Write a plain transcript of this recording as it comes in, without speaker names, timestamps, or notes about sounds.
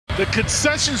the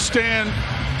concession stand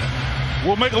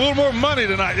will make a little more money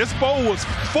tonight. This bowl was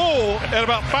full at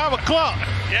about 5 o'clock.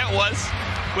 Yeah, it was.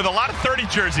 With a lot of 30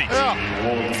 jerseys. Yeah.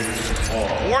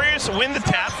 Warriors win the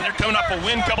tap. They're coming off a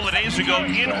win a couple of days ago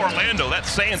in Orlando. That's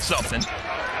saying something.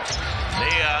 They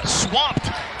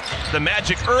swamped the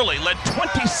Magic early, led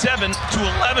 27-11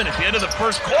 at the end of the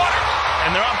first quarter.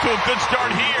 And they're off to a good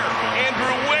start here.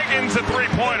 Andrew Wiggins, a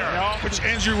three-pointer. Which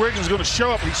Andrew Wiggins is going to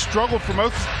show up. He struggled for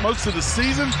most of the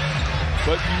season,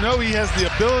 but you know he has the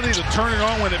ability to turn it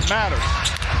on when it matters.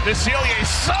 Desilliers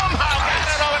somehow got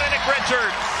it over to Nick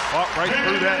Richards. Walked right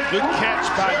through that. Good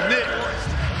catch by Nick.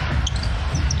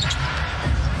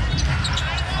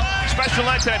 Special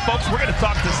night tonight, folks. We're going to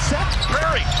talk to Seth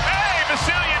Curry. Hey,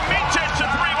 Vasilije Micic, a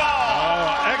three-ball.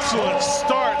 Oh, excellent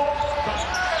start.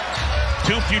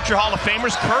 Two future Hall of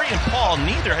Famers, Curry and Paul.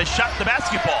 Neither has shot the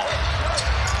basketball.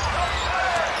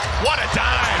 What a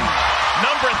dime.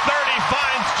 Number 30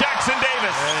 finds Jackson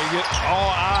Davis. And you get all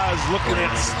eyes looking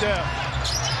at Steph.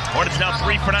 Hornets now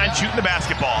 3 for 9 shooting the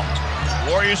basketball.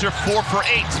 Warriors are 4 for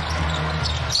 8.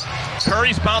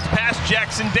 Curry's bounced past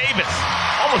Jackson Davis.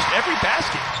 Almost every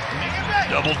basket.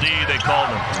 Double D, they called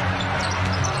him.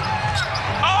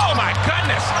 Oh my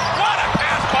goodness! What a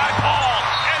pass by Paul!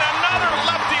 And another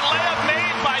lefty layup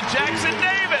made by Jackson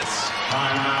Davis.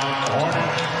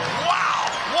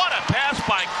 Wow! What a pass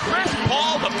by Chris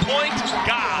Paul, the point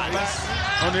god.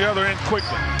 On the other end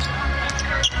quickly.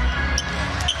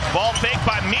 Ball fake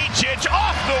by Micic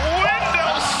off the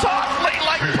window softly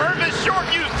like Purvis Short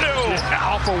used to. Yeah,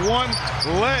 off of one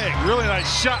leg. Really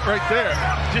nice shot right there.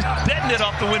 Just deadened it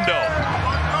off the window.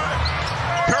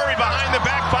 Curry behind the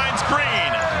back finds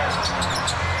Green.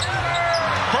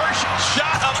 First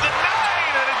shot of the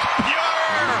night, and it's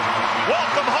pure.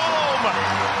 Welcome home.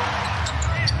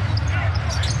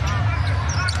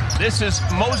 This is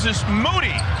Moses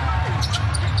Moody.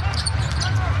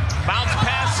 Bounce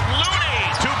pass Looney.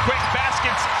 2 quick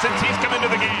baskets since he's come into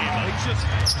the game.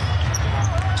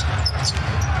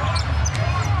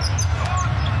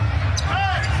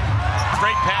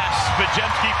 Great pass.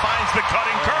 Spajemski finds the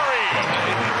cutting Curry.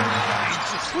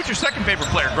 Who's your second favorite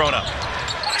player growing up?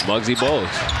 Muggsy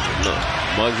Bogues. No,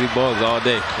 Muggsy Bogues all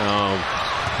day.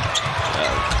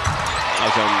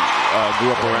 I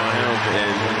grew up around him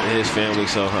and his family,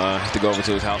 so I have to go over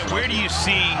to his house. Where do you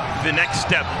see the next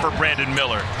step for Brandon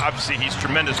Miller? Obviously, he's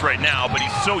tremendous right now, but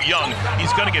he's so young.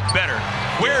 He's going to get better.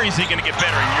 Where is he going to get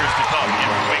better in years to come?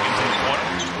 Andrew Wiggins in the corner.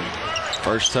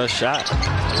 First touch shot.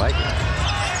 I like it.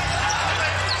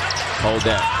 Hold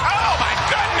that. Oh, my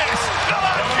goodness! The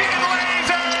Latvian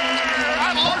laser!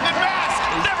 I love the mask!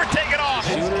 Never take it off!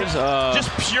 Shooters? Just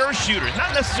pure shooters.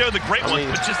 Not necessarily the great ones,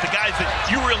 but just the guys that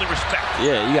you really respect.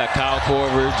 Yeah, you got Kyle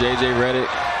Korver, J.J. Redick.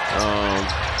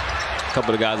 A couple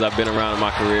of the guys I've been around in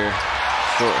my career.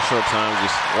 Short time,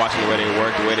 just watching the way they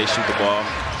work, the way they shoot the ball.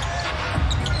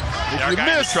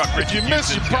 If you miss,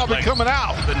 you're probably coming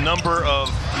out. The number of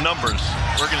numbers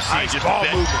we're going to see nice just ball a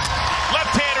bit. movement.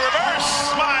 Left hand reverse,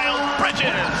 smile,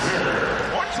 Bridges.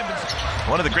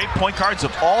 One of the great point guards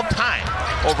of all time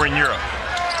over in Europe.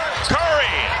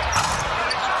 Curry.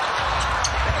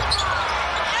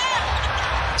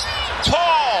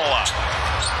 Paul.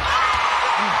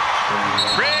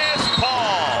 Chris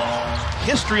Paul.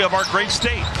 History of our great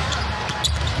state.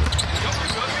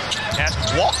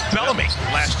 Asked Walt Bellamy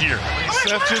last year.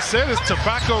 Seth just said it's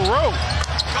Tobacco Road.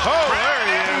 Oh, there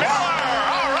he is. Miller.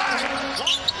 All right.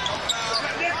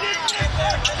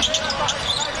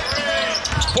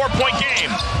 4-point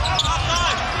game.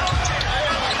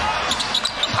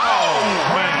 Oh,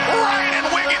 man. Right in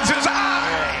Wiggins'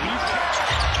 eye.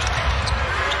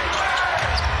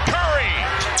 Curry.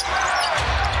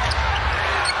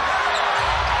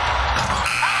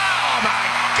 Oh, my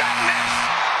goodness.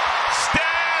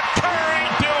 Steph Curry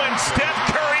doing Steph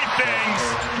Curry things.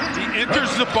 He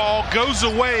enters the ball, goes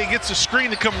away, gets a screen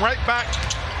to come right back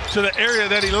to the area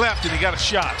that he left, and he got a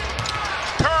shot.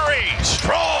 Curry,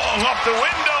 strong off the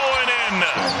window and in.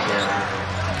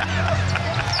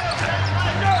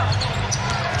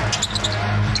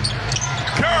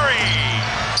 Curry.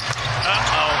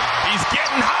 Uh-oh. He's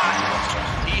getting hot.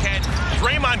 He had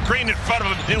Draymond Green in front of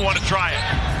him, didn't want to try it.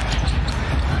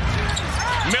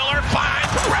 Miller finds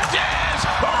Bridges,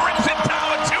 rips it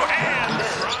down with 2 hands.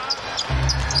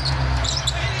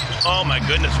 Oh my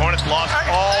goodness, Hornets lost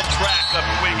all track of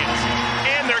Wiggins.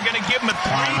 And they're going to give him a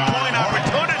 3-point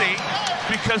opportunity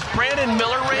because Brandon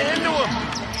Miller ran into him.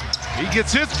 He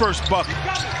gets his first bucket.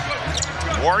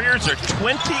 Warriors are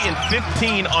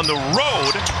 20-15 on the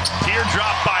road.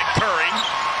 Teardrop by Curry.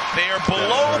 They are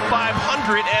below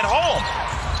 500 at home.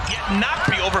 Yet not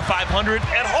be over 500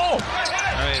 at home.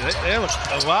 Hey, they have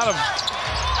a lot of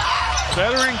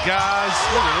veteran guys.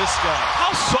 Look at this guy.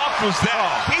 How soft was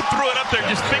that? He threw it up there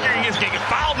just figuring he's going to get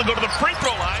fouled and go to the free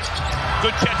throw line.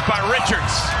 Good catch by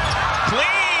Richards.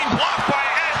 Clean block by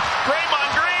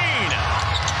Draymond Green.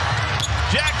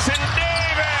 Jackson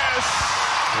Davis.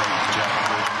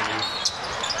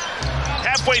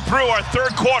 Halfway through our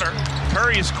third quarter,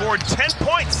 Curry has scored 10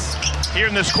 points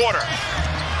here in this quarter.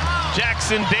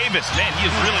 Jackson Davis, man, he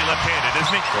is really left-handed,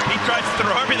 isn't he? He tries to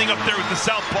throw everything up there with the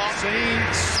southpaw. Same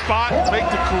spot, make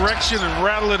the correction and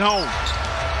rattle it home.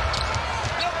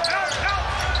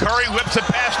 Curry whips a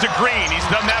pass to Green. He's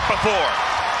done that before.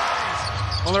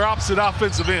 On their opposite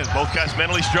offensive end. Both guys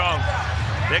mentally strong.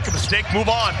 Make a mistake,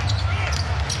 move on.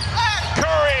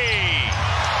 Curry!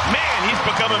 Man, he's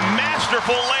become a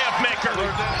masterful layup maker.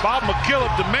 Bob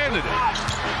McKillop demanded it.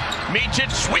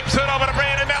 Micic sweeps it over to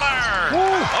Brandon Miller. Woo.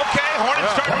 Okay,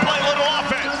 Hornets start to play a little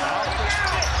offense.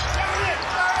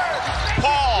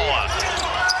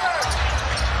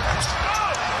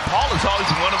 Paul is always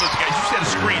one of those guys. You said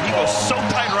a screen. He goes so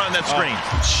tight around that screen.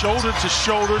 Shoulder to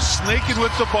shoulder, snaking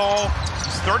with the ball.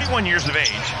 He's 31 years of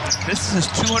age. This is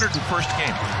his 201st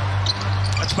game.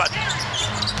 That's about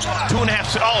 2.5.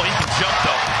 Oh, he can jump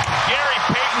though. Gary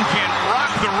Payton can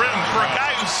rock the rim. For a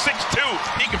guy who's 6'2",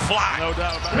 he can fly. No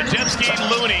doubt about it. Majewski,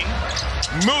 Looney,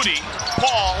 Moody,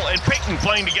 Paul, and Payton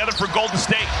playing together for Golden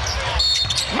State.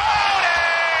 Moody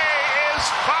is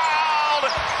fouled.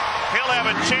 He'll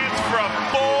have a chance for a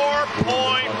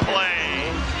 4-point play.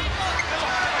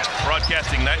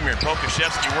 Broadcasting nightmare.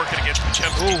 Pokashevsky working against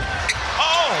Majewski.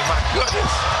 Oh my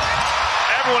goodness.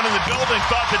 Everyone in the building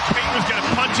thought that Payton was going to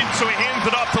punch it, so he hands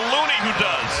it off to Looney, who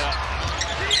does.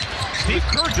 Steve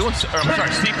Clifford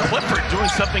doing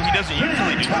something he doesn't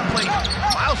usually do. He played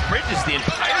Miles Bridges the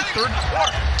entire third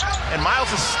quarter. And Miles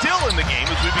is still in the game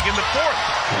as we begin the fourth.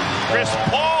 Chris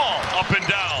Paul up and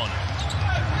down.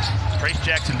 Trace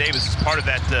Jackson Davis is part of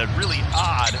that really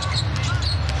odd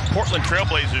Portland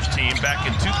Trailblazers team back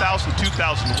in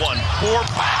 2000-2001.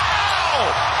 Wow!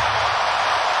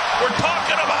 We're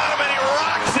talking about him and he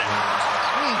rocks it.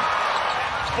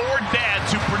 4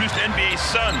 dads who produced NBA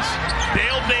sons.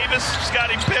 Dale Davis,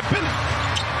 Scottie Pippen,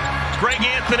 Greg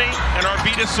Anthony, and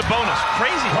Arvydas Sabonis.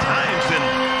 Crazy times, and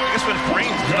I guess when it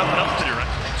rains, there's nothing else to do, right?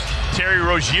 Terry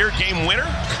Rozier, game winner.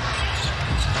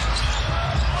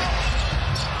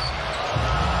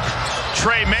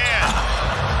 Trey Mann,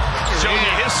 showing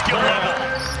you his skill level.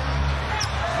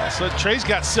 So Trey's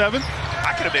got 7.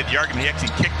 I could have made the argument he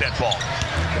actually kicked that ball.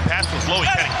 The pass was low, he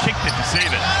kind of kicked it to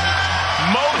save it.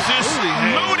 Moses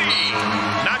Moody,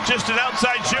 not just an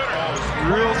outside shooter.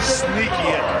 Real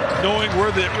sneaky at knowing where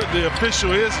the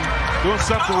official is, doing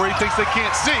something where he thinks they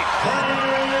can't see.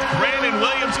 Brandon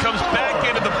Williams comes back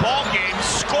into the ball game,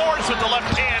 scores with the left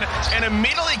hand, and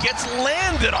immediately gets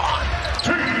landed on.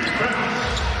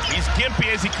 He's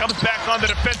gimpy as he comes back on the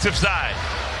defensive side.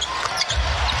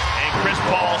 And Chris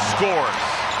Paul scores.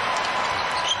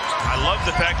 I love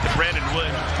the fact that Brandon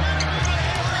Williams.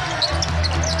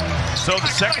 So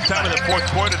the second time in the fourth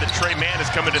quarter that Trey Mann has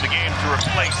come into the game to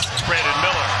replace Brandon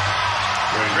Miller.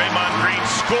 Draymond Green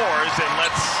scores, and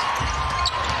let's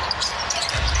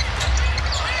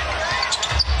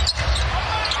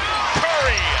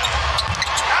Curry.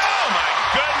 Oh my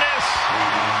goodness.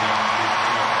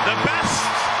 The best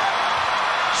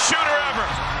shooter ever.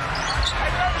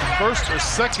 First or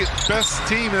second best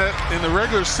team in the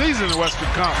regular season in the Western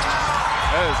Conference.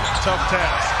 That is a tough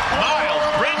task. Miles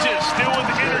Bridges still with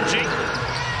energy.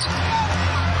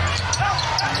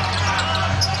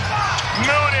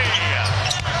 Moody.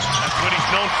 That's what he's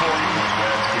known for.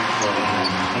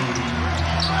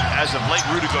 As of late,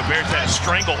 Rudy Gobert's had a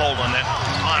stranglehold on that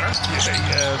honor.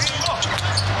 Yes.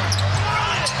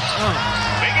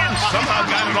 Wiggins somehow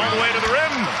got it all the way to the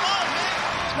rim.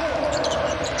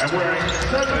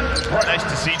 Nice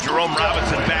to see Jerome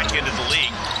Robinson back into the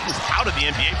league. He was out of the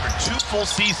NBA for 2 full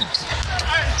seasons.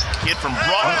 Kid from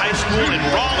Broughton High School in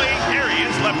Raleigh. Here he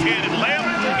is, left-handed layup.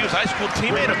 He was a high school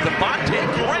teammate of Devontae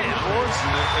Graham.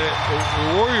 The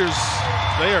Warriors,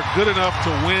 they are good enough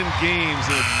to win games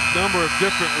in a number of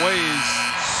different ways.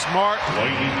 Smart,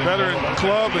 veteran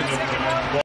club, and